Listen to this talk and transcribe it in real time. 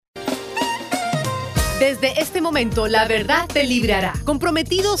Desde este momento, la verdad te librará.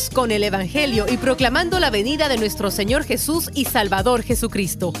 Comprometidos con el Evangelio y proclamando la venida de nuestro Señor Jesús y Salvador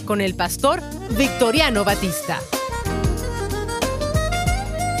Jesucristo, con el pastor Victoriano Batista.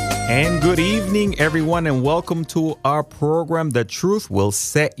 And good evening, everyone, and welcome to our program, The Truth Will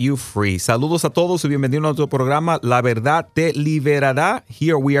Set You Free. Saludos a todos y bienvenidos a nuestro programa, La Verdad Te Liberará.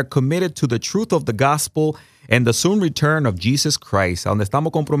 Here we are committed to the truth of the gospel and the soon return of Jesus Christ, donde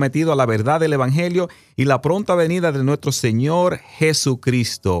estamos comprometidos a la verdad del Evangelio y la pronta venida de nuestro Señor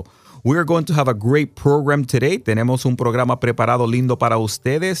Jesucristo. We're going to have a great program today. Tenemos un programa preparado lindo para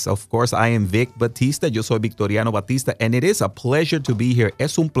ustedes. Of course, I am Vic Batista. Yo soy Victoriano Batista, and it is a pleasure to be here.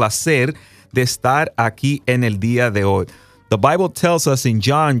 Es un placer de estar aquí en el día de hoy. The Bible tells us in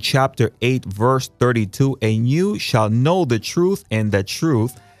John chapter 8, verse 32, and you shall know the truth, and the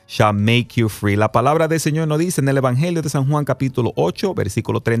truth shall make you free. La palabra del Señor nos dice en el Evangelio de San Juan capítulo 8,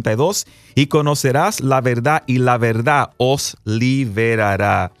 versículo 32, y conocerás la verdad, y la verdad os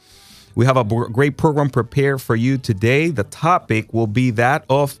liberará. We have a great program prepared for you today. The topic will be that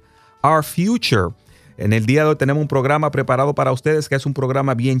of our future. En el día de hoy tenemos un programa preparado para ustedes que es un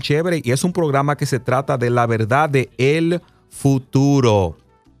programa bien chévere y es un programa que se trata de la verdad de el futuro.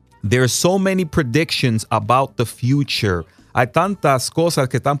 There are so many predictions about the future. Hay tantas cosas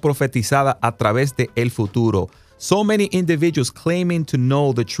que están profetizadas a través de el futuro. So many individuals claiming to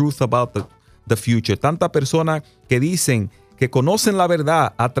know the truth about the future. Tantas personas que dicen que conocen la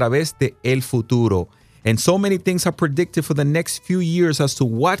verdad a través de el futuro. And so many things are predicted for the next few years as to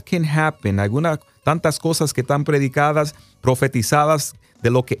what can happen. Algunas tantas cosas que están predicadas, profetizadas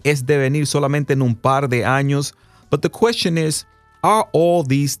de lo que es de venir solamente en un par de años. But the question is, are all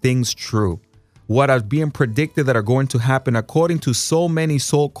these things true? What are being predicted that are going to happen according to so many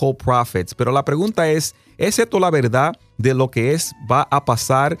so-called prophets? Pero la pregunta ¿es esto la verdad de lo que va a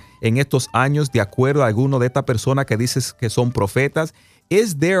pasar en estos años de acuerdo a alguno de estas personas que dices que son profetas?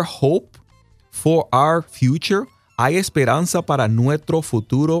 Is there hope for our future? ¿Hay esperanza para nuestro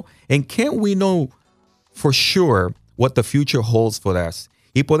futuro? And can't we know for sure what the future holds for us?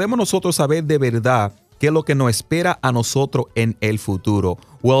 Y podemos nosotros saber de verdad qué es lo que nos espera a nosotros en el futuro.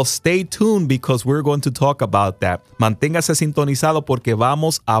 Well, stay tuned because we're going to talk about that. Manténgase sintonizado porque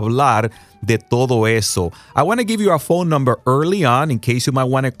vamos a hablar de todo eso. I want to give you our phone number early on in case you might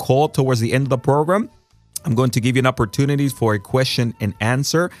want to call towards the end of the program. I'm going to give you an opportunity for a question and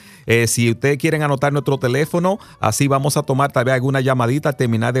answer. Si ustedes quieren anotar nuestro teléfono, así vamos a tomar tal vez alguna llamadita al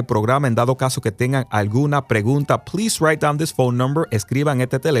terminar el programa. En dado caso que tengan alguna pregunta, please write down this phone number. Escriban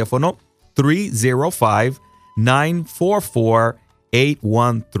este teléfono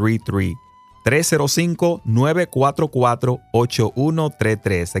 305-944-8133.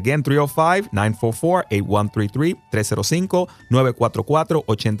 305-944-8133. Again, 305-944-8133.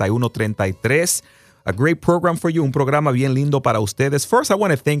 305-944-8133. A great program for you. Un programa bien lindo para ustedes. First, I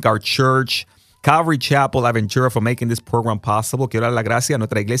want to thank our church, Calvary Chapel Aventura, for making this program possible. Quiero dar la gracia a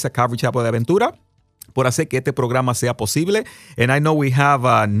nuestra iglesia Calvary Chapel de Aventura por hacer que este programa sea posible. And I know we have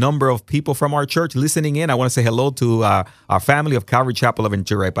a number of people from our church listening in. I want to say hello to our family of Calvary Chapel of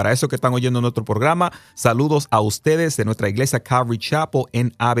Ventura. Y para eso que están oyendo nuestro programa, saludos a ustedes de nuestra iglesia Calvary Chapel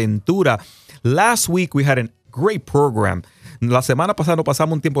en Aventura. Last week we had a great program. La semana pasada nos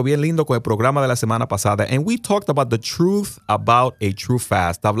pasamos un tiempo bien lindo con el programa de la semana pasada. And we talked about the truth about a true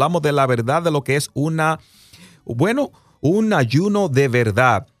fast. Hablamos de la verdad de lo que es un ayuno de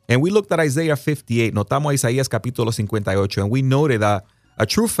verdad. And we looked at Isaiah 58. Notamos Isaías capítulo 58. And we noted that a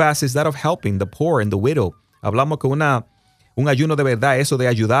true fast is that of helping the poor and the widow. Hablamos que un ayuno de verdad, eso de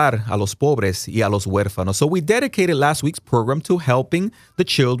ayudar a los pobres y a los huérfanos. So we dedicated last week's program to helping the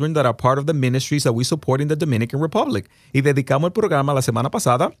children that are part of the ministries that we support in the Dominican Republic. Y dedicamos el programa la semana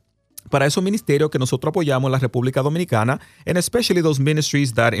pasada para esos ministerios que nosotros apoyamos en la República Dominicana, and especially those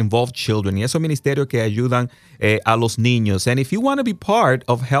ministries that involve children, y esos ministerios que ayudan a los niños. And if you want to be part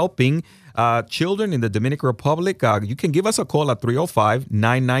of helping children in the Dominican Republic, you can give us a call at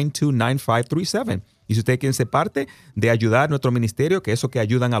 305-992-9537. Y si ustedes quieren ser parte de ayudar a nuestro ministerio, que eso que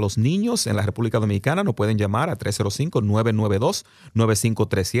ayudan a los niños en la República Dominicana, nos pueden llamar a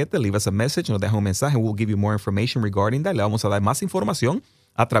 305-992-9537. Leave us a message, nos dejan un mensaje. We'll give you more information regarding that. Le vamos a dar más información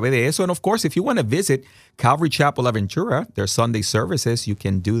a través de eso. And of course, if you want to visit Calvary Chapel Aventura, their Sunday services, you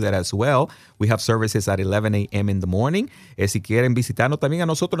can do that as well. We have services at 11 a.m. in the morning. Si quieren visitarnos también a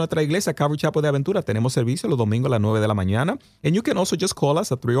nosotros, nuestra iglesia, Calvary Chapel de Aventura, tenemos servicio los domingos a las 9 de la mañana. And you can also just call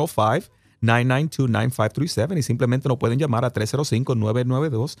us at 305-992-9537 y simplemente nos pueden llamar a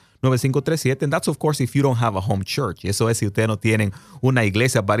 305-992-9537. And that's, of course, if you don't have a home church. Eso es si ustedes no tienen una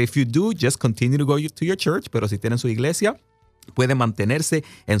iglesia. But if you do, just continue to go to your church. Pero si tienen su iglesia, pueden mantenerse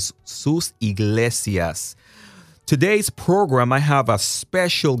en sus iglesias. Today's program, I have a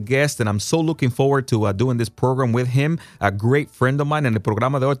special guest, and I'm so looking forward to doing this program with him, a great friend of mine. En el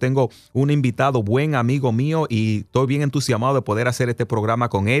programa de hoy tengo un invitado, buen amigo mío, y estoy bien entusiasmado de poder hacer este programa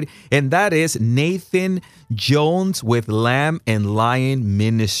con él. And that is Nathan Jones with Lamb and Lion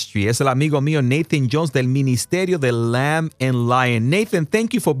Ministry. Es el amigo mío, Nathan Jones, del Ministerio de Lamb and Lion. Nathan,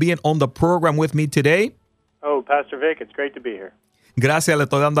 thank you for being on the program with me today. Oh, Pastor Vic, it's great to be here. Gracias le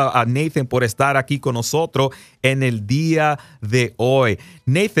estoy dando a Nathan por estar aquí con nosotros en el día de hoy.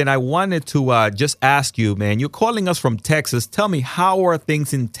 Nathan, I wanted to just ask you, man, you're calling us from Texas. Tell me, how are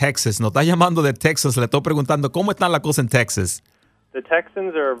things in Texas? Nos está llamando de Texas. Le estoy preguntando, ¿cómo están las cosas en Texas? The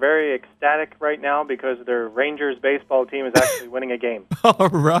Texans are very ecstatic right now because their Rangers baseball team is actually winning a game. All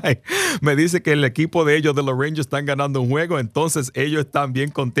right. Me dice que el equipo de ellos, de los Rangers, están ganando un juego, entonces ellos están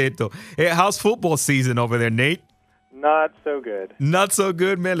bien contentos. Hey, how's football season over there, Nate? Not so good. Not so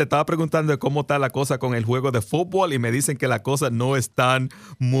good, man. Le estaba preguntando cómo está la cosa con el juego de fútbol y me dicen que la cosa no están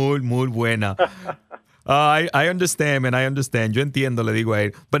muy buena. I understand, man. I understand. Yo entiendo, le digo a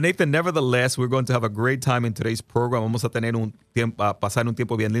él. But Nathan, nevertheless, we're going to have a great time in today's program. Vamos a tener pasar un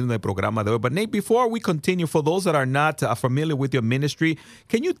tiempo bien lindo en el programa de hoy. But Nate, before we continue, for those that are not familiar with your ministry,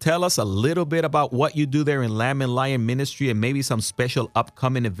 can you tell us a little bit about what you do there in Lamb and Lion Ministry and maybe some special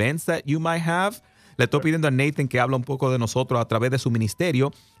upcoming events that you might have? Le estoy pidiendo a Nathan que hable un poco de nosotros a través de su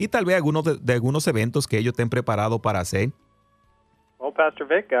ministerio y tal vez de algunos eventos que ellos estén preparados para hacer. Well, Pastor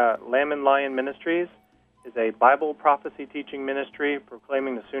Vic, Lamb and Lion Ministries is a Bible prophecy teaching ministry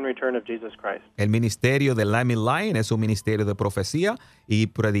proclaiming the soon return of Jesus Christ. El ministerio de Lamb and Lion es un ministerio de profecía y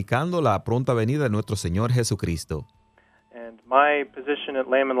predicando la pronta venida de nuestro Señor Jesucristo. And my position at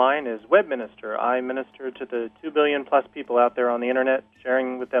Lamb and Lion is web minister. I minister to the 2 billion plus people out there on the internet,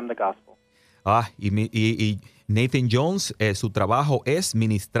 sharing with them the gospel. Y Nathan Jones, su trabajo es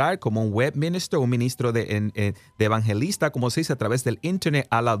ministrar como un web minister, un ministro de evangelista, como se dice, a través del internet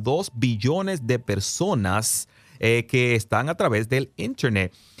a las 2 billones de personas que están a través del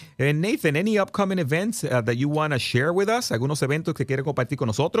internet. Nathan, any upcoming events that you want to share with us? ¿Algunos eventos que quiere compartir con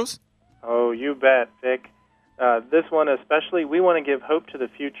nosotros? Oh, you bet, Vic. This one especially, we want to give hope to the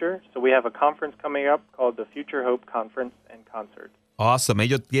future. So we have a conference coming up called the Future Hope Conference and Concert. Awesome.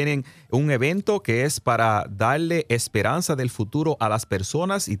 Ellos tienen un evento que es para darle esperanza del futuro a las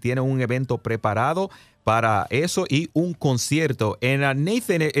personas y tienen un evento preparado para eso y un concierto. And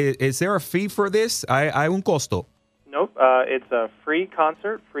Nathan, is there a fee for this? ¿Hay un costo? Nope. It's a free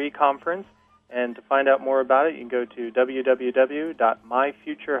concert, free conference. And to find out more about it, you can go to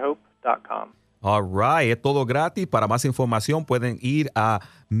www.myfuturehope.com. All right, es todo gratis. Para más información pueden ir a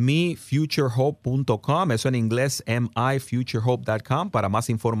myfuturehope.com, eso en inglés, myfuturehope.com, para más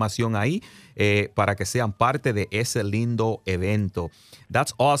información ahí, para que sean parte de ese lindo evento.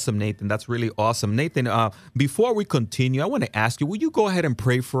 That's awesome, Nathan. That's really awesome. Nathan, before we continue, I want to ask you, will you go ahead and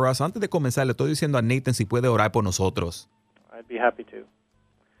pray for us? Antes de comenzar, le estoy diciendo a Nathan si puede orar por nosotros. I'd be happy to.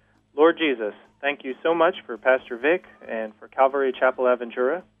 Lord Jesus, thank you so much for Pastor Vic and for Calvary Chapel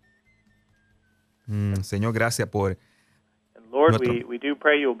Aventura. Señor, gracias por... And Lord, we do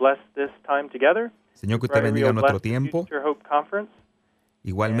pray you'll bless this time together. Señor, que usted bendiga nuestro tiempo. Future Hope Conference.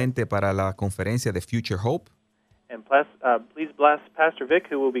 Igualmente para la conferencia de Future Hope. And please bless Pastor Vic,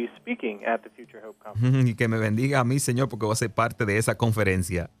 who will be speaking at the Future Hope Conference. Y que me bendiga a mí, Señor, porque voy a ser parte de esa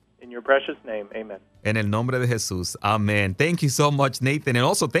conferencia. In your precious name, amen. En el nombre de Jesús, amen. Thank you so much, Nathan. And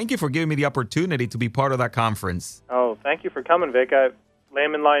also, thank you for giving me the opportunity to be part of that conference. Oh, thank you for coming, Vic.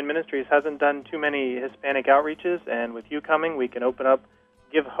 Lamb and Lion Ministries hasn't done too many Hispanic outreaches, and with you coming, we can open up,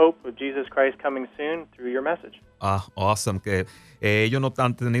 give hope of Jesus Christ coming soon through your message. Awesome. Que ellos no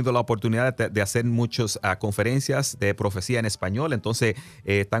han tenido la oportunidad de hacer muchas conferencias de profecía en español, entonces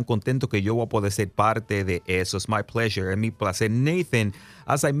están contentos que yo voy a poder ser parte de eso. It's my pleasure and mi placer. Nathan,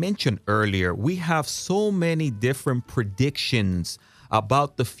 as I mentioned earlier, we have so many different predictions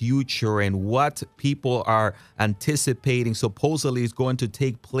about the future and what people are anticipating supposedly is going to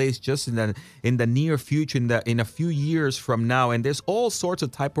take place just in the near future, in a few years from now. And there's all sorts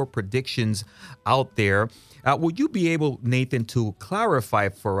of type of predictions out there. Would you be able, Nathan, to clarify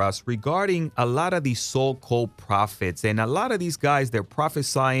for us regarding a lot of these so-called prophets and a lot of these guys, they're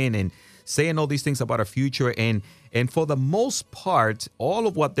prophesying and saying all these things about our future. And for the most part, all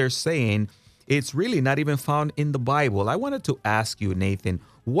of what they're saying, it's really not even found in the Bible. I wanted to ask you, Nathan,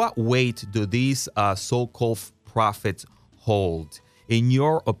 what weight do these so-called prophets hold? in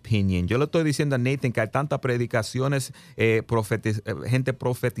your opinion? Yo le estoy diciendo a Nathan que hay tantas predicaciones, gente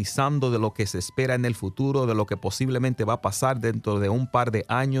profetizando de lo que se espera en el futuro, de lo que posiblemente va a pasar dentro de un par de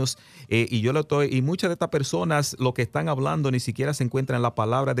años. Y muchas de estas personas lo que están hablando ni siquiera se encuentran en la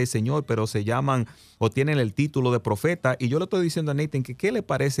palabra del Señor, pero se llaman o tienen el título de profeta. Y yo le estoy diciendo a Nathan que qué le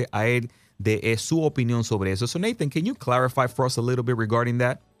parece a él de su opinión sobre eso. So Nathan, can you clarify for us a little bit regarding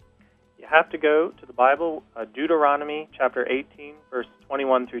that? You have to go to the Bible, Deuteronomy chapter 18, verse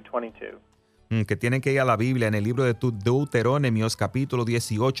 21 through 22. Que tienen que ir a la Biblia en el libro de Deuteronomios capítulo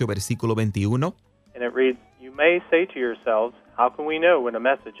 18, versículo 21. And it reads, "You may say to yourselves, how can we know when a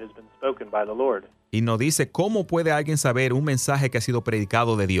message has been spoken by the Lord? Y nos dice, ¿cómo puede alguien saber un mensaje que ha sido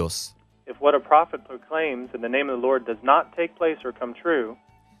predicado de Dios? If what a prophet proclaims in the name of the Lord does not take place or come true,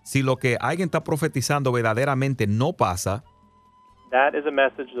 Si lo que alguien está profetizando verdaderamente no pasa, that is a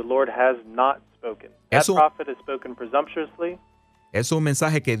message the Lord has not spoken. That Eso- prophet has spoken presumptuously, es un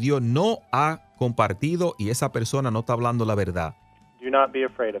mensaje que Dios no ha compartido y esa persona no está hablando la verdad. do not be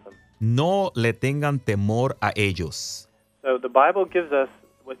afraid of him." No le tengan temor a ellos. So the Bible gives us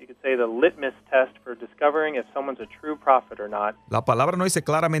what you could say the litmus test for discovering if someone's a true prophet or not. La palabra nos dice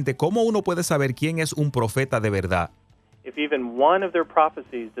claramente cómo uno puede saber quién es un profeta de verdad. If even one of their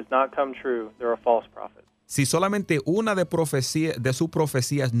prophecies does not come true, they're a false prophet. Si solamente una de sus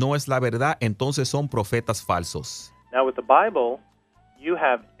profecías no es la verdad, entonces son profetas falsos. Now with the Bible, you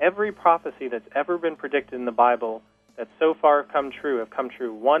have every prophecy that's ever been predicted in the Bible that so far have come true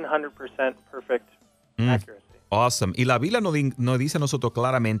 100% perfect accuracy. Awesome. Y la Biblia nos dice a nosotros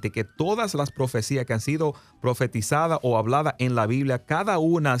claramente que todas las profecías que han sido profetizadas o habladas en la Biblia, cada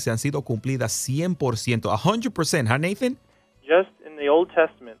una se han sido cumplidas 100%, 100%, ¿huh, Nathan? Just in the Old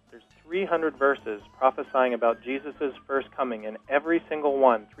Testament, there's 300 verses prophesying about Jesus' first coming, and every single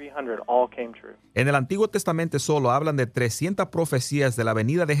one, 300, all came true. En el Antiguo Testamento solo hablan de 300 profecías de la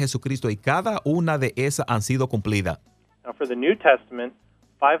venida de Jesucristo y cada una de esas han sido cumplidas. Now for the New Testament,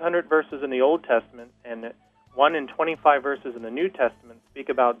 500 verses in the Old Testament and 125 verses in the New Testament speak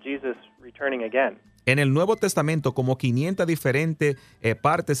about Jesus returning again. En el Nuevo Testamento, como 500 diferentes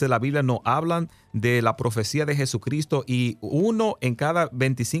partes de la Biblia nos hablan de la profecía de Jesucristo y uno en cada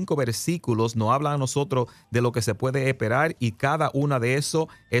 25 versículos nos habla a nosotros de lo que se puede esperar y cada una de eso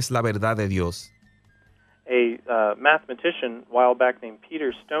es la verdad de Dios. A mathematician a while back named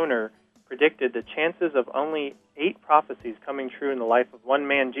Peter Stoner predicted the chances of only 8 prophecies coming true in the life of one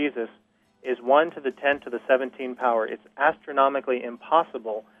man, Jesus, is 1 to the 10 to the 17 power. It's astronomically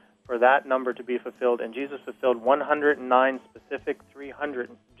impossible for that number to be fulfilled, and Jesus fulfilled 109 specific, 300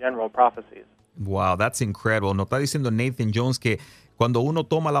 general prophecies. Wow, that's incredible. Nos está diciendo Nathan Jones que cuando uno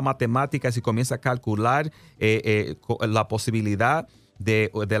toma las matemáticas y comienza a calcular la posibilidad de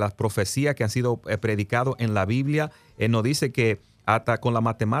las profecías que han sido predicadas en la Biblia, nos dice que hasta con la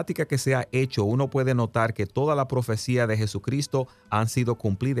matemática que se ha hecho, uno puede notar que toda la profecía de Jesucristo han sido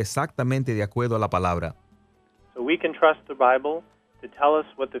cumplidas exactamente de acuerdo a la palabra. So we can trust the Bible to tell us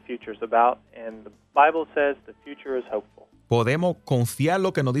what the future is about, and the Bible says the future is hopeful. Podemos confiar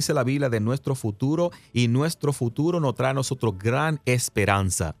lo que nos dice la Biblia de nuestro futuro y nuestro futuro nos trae a nosotros gran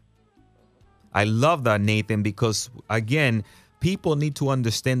esperanza. I love that, Nathan, because again, people need to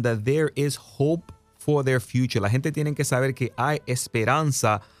understand that there is hope for their future. La gente tiene que saber que hay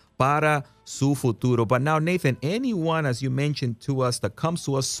esperanza para su futuro. But now, Nathan, anyone, as you mentioned to us, that comes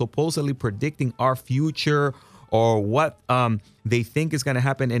to us supposedly predicting our future or what they think is going to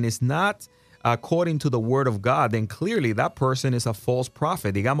happen and is not according to the word of God, then clearly that person is a false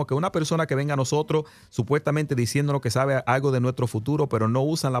prophet. Digamos que una persona que venga a nosotros supuestamente diciéndonos que sabe algo de nuestro futuro, pero no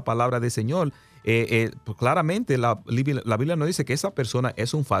usan la palabra del Señor, pues claramente la Biblia nos dice que esa persona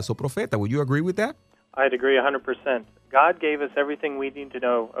es un falso profeta. Would you agree with that? I'd agree 100%. God gave us everything we need to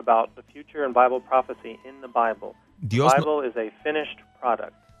know about the future and Bible prophecy in the Bible. The Bible is a finished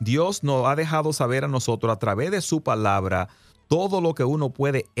product. Dios nos ha dejado saber a nosotros a través de su palabra todo lo que uno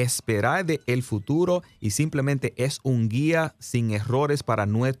puede esperar del futuro y simplemente es un guía sin errores para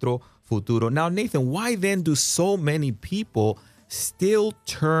nuestro futuro. Now, Nathan, why then do so many people still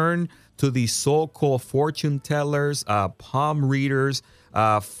turn to these so-called fortune tellers, palm readers,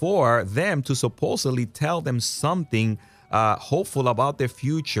 for them to supposedly tell them something hopeful about their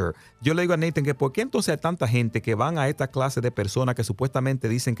future? Yo le digo a Nathan que ¿por qué entonces hay tanta gente que van a esta clase de personas que supuestamente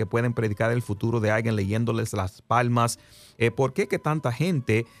dicen que pueden predicar el futuro de alguien leyéndoles las palmas? ¿Por qué que tanta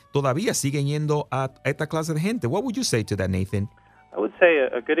gente todavía sigue yendo a esta clase de gente? What would you say to that, Nathan? I would say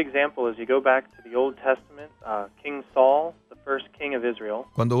a good example is you go back to the Old Testament, King Saul, the first king of Israel.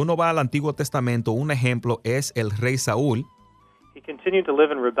 Cuando uno va al Antiguo Testamento, un ejemplo es el rey Saúl. He continued to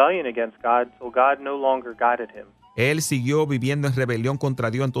live in rebellion against God until God no longer guided him. él siguió viviendo en rebelión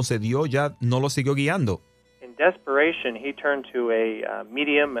contra Dios, entonces Dios ya no lo siguió guiando. In desperation, he turned to a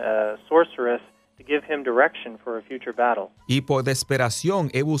medium, a sorceress, to give him direction for a future battle. Y por desesperación,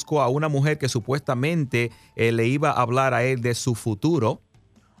 él buscó a una mujer que supuestamente le iba a hablar a él de su futuro.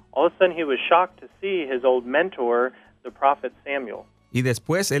 All of a sudden, he was shocked to see his old mentor, the prophet Samuel. Y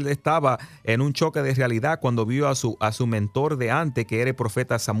después él estaba en un choque de realidad cuando vio a su mentor de antes, que era el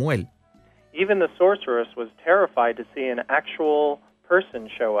profeta Samuel. Even the sorceress was terrified to see an actual person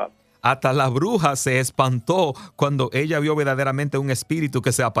show up. Hasta la bruja se espantó cuando ella vio verdaderamente un espíritu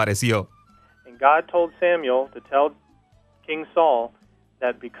que se apareció. And God told Samuel to tell King Saul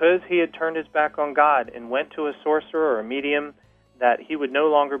that because he had turned his back on God and went to a sorcerer or a medium, that he would no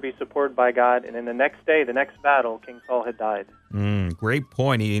longer be supported by God. And in the next day, the next battle, King Saul had died. Great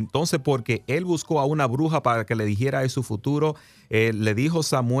point. Y entonces porque él buscó a una bruja para que le dijera de su futuro, le dijo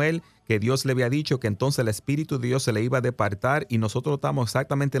Samuel que Dios le había dicho que entonces el Espíritu de Dios se le iba a departar, y nosotros estamos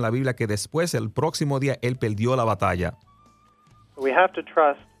exactamente en la Biblia que después, el próximo día, él perdió la batalla. So we have to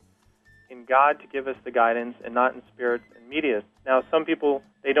trust in God to give us the guidance and not in spirits and media. Now, some people,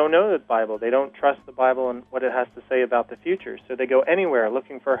 they don't know the Bible. They don't trust the Bible and what it has to say about the future. So they go anywhere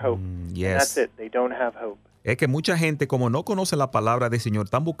looking for hope. Yes. And that's it. They don't have hope. Es que mucha gente, como no conoce la palabra del Señor,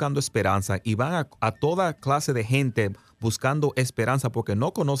 están buscando esperanza y van a toda clase de gente buscando esperanza porque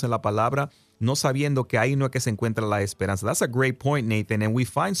no conocen la palabra, no sabiendo que ahí no es que se encuentra la esperanza. That's a great point, Nathan. And we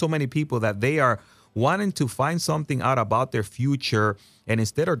find so many people that they are wanting to find something out about their future, and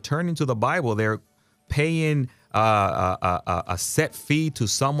instead of turning to the Bible, they're paying a set fee to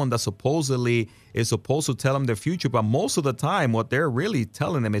someone that supposedly is supposed to tell them their future, but most of the time what they're really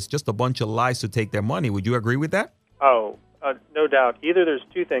telling them is just a bunch of lies to take their money. Would you agree with that? Oh, no doubt. Either there's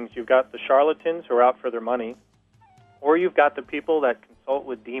two things. You've got the charlatans who are out for their money, or you've got the people that consult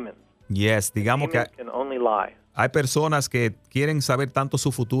with demons. Yes, digamos Demons que can only lie. hay personas que quieren saber tanto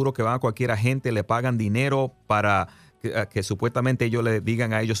su futuro que van a cualquier agente, le pagan dinero para que supuestamente ellos le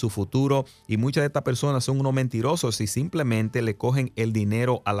digan a ellos su futuro, y muchas de estas personas son unos mentirosos y simplemente le cogen el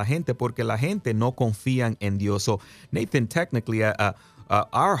dinero a la gente porque la gente no confían en Dios. So, Nathan, technically,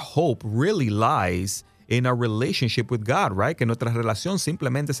 our hope really lies in our relationship with God, right? Que nuestra relación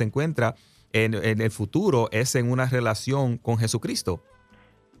simplemente se encuentra en el futuro, es en una relación con Jesucristo.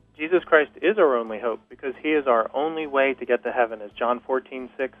 Jesus Christ is our only hope because he is our only way to get to heaven. As John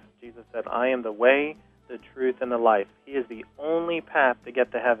 14:6, Jesus said, I am the way, the truth, and the life. He is the only path to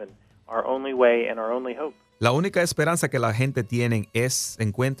get to heaven, our only way and our only hope. La única esperanza que la gente tiene se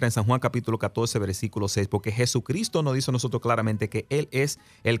encuentra en San Juan capítulo 14, versículo 6, porque Jesucristo nos dice a nosotros claramente que Él es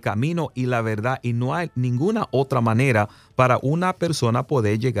el camino y la verdad, y no hay ninguna otra manera para una persona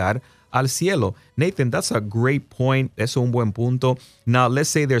poder llegar al cielo. Nathan, that's a great point. Eso es un buen punto. Now, let's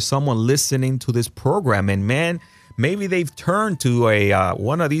say there's someone listening to this program, and man, maybe they've turned to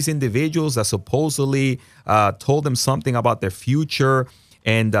one of these individuals that supposedly told them something about their future,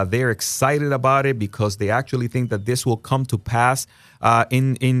 and they're excited about it because they actually think that this will come to pass.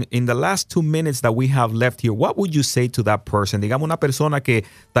 In the last 2 minutes that we have left here, what would you say to that person? Digamos, una persona que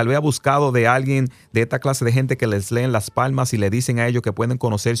tal vez ha buscado de alguien, de esta clase de gente que les leen las palmas y le dicen a ellos que pueden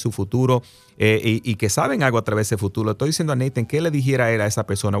conocer su futuro y que saben algo a través de ese futuro. Estoy diciendo a Nathan, ¿qué le dijera a él a esa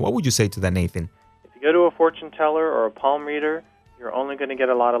persona? What would you say to that, Nathan? If you go to a fortune teller or a palm reader, you're only going to get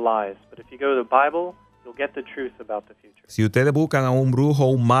a lot of lies. But if you go to the Bible, you'll get the truth about the future. Si ustedes buscan a un brujo,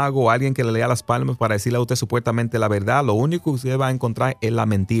 un mago, alguien que le lea las palmas para decirle a usted supuestamente la verdad, lo único que usted va a encontrar es la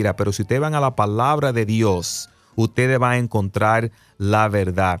mentira. Pero si ustedes van a la palabra de Dios, ustedes van a encontrar la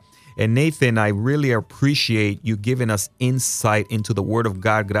verdad. And Nathan, I really appreciate you giving us insight into the Word of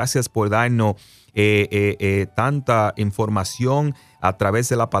God. Gracias por darnos tanta información a través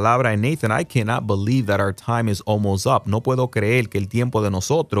de la palabra. And Nathan, I cannot believe that our time is almost up. No puedo creer que el tiempo de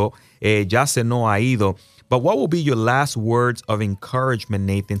nosotros ya se nos ha ido. But what will be your last words of encouragement,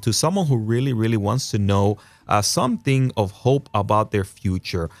 Nathan, to someone who really, really wants to know something of hope about their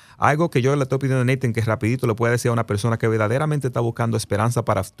future? Algo que yo le estoy pidiendo a Nathan que rapidito le pueda decir a una persona que verdaderamente está buscando esperanza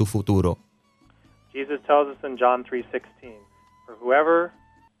para tu futuro. Jesus tells us in John 3:16, for whoever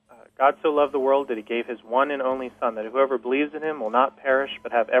God so loved the world that he gave his one and only Son, that whoever believes in him will not perish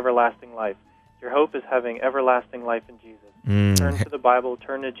but have everlasting life. Your hope is having everlasting life in Jesus. Turn to the Bible,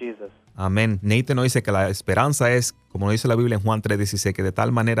 turn to Jesus. Amén. Nathan nos dice que la esperanza es, como dice la Biblia en Juan 3:16, que de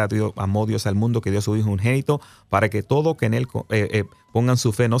tal manera amó Dios al mundo que dio a su Hijo unigénito para que todo que en él pongan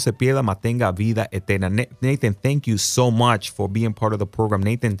su fe no se pierda, mas tenga vida eterna. Nathan, thank you so much for being part of the program.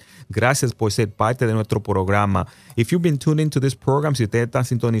 Nathan, gracias por ser parte de nuestro programa. If you've been tuned into this program, si usted está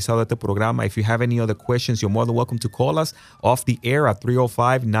sintonizado a este programa, if you have any other questions, you're more than welcome to call us off the air at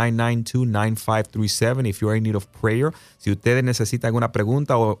 305-992-9537 if you're in need of prayer. Si ustedes necesitan alguna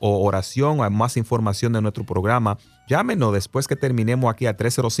pregunta o oración o más información de nuestro programa, llámenos después que terminemos aquí a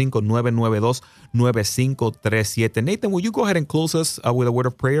 305-992-9537. Nathan, will you go ahead and close us with a word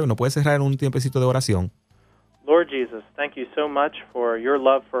of prayer? ¿No puedes cerrar en un tiempecito de oración? Lord Jesus, thank you so much for your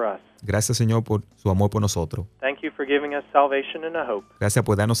love for us. Gracias, Señor, por su amor por nosotros. Thank you for giving us salvation and a hope. Gracias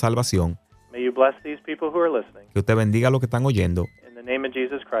por darnos salvación. May you bless these people who are listening. Que usted bendiga a los que están oyendo. In the name of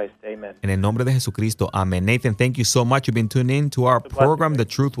Jesus Christ, amen. En el nombre de Jesucristo, amén. Nathan, thank you so much. You've been tuned in to our program, The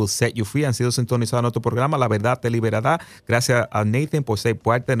Truth Will Set You Free. Han sido sintonizados en nuestro programa, La Verdad Te Liberará. Gracias a Nathan por ser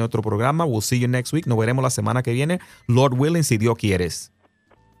parte de nuestro programa. We'll see you next week. Nos veremos la semana que viene. Lord willing, si Dios quieres.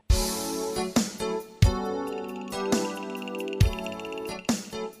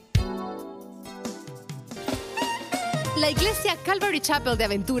 La iglesia Calvary Chapel de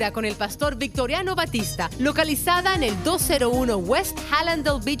Aventura con el pastor Victoriano Batista, localizada en el 201 West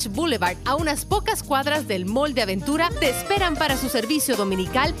Hallandale Beach Boulevard, a unas pocas cuadras del Mall de Aventura, te esperan para su servicio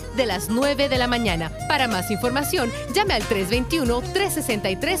dominical de las 9 de la mañana. Para más información, llame al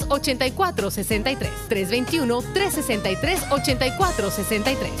 321-363-8463.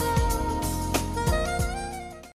 321-363-8463.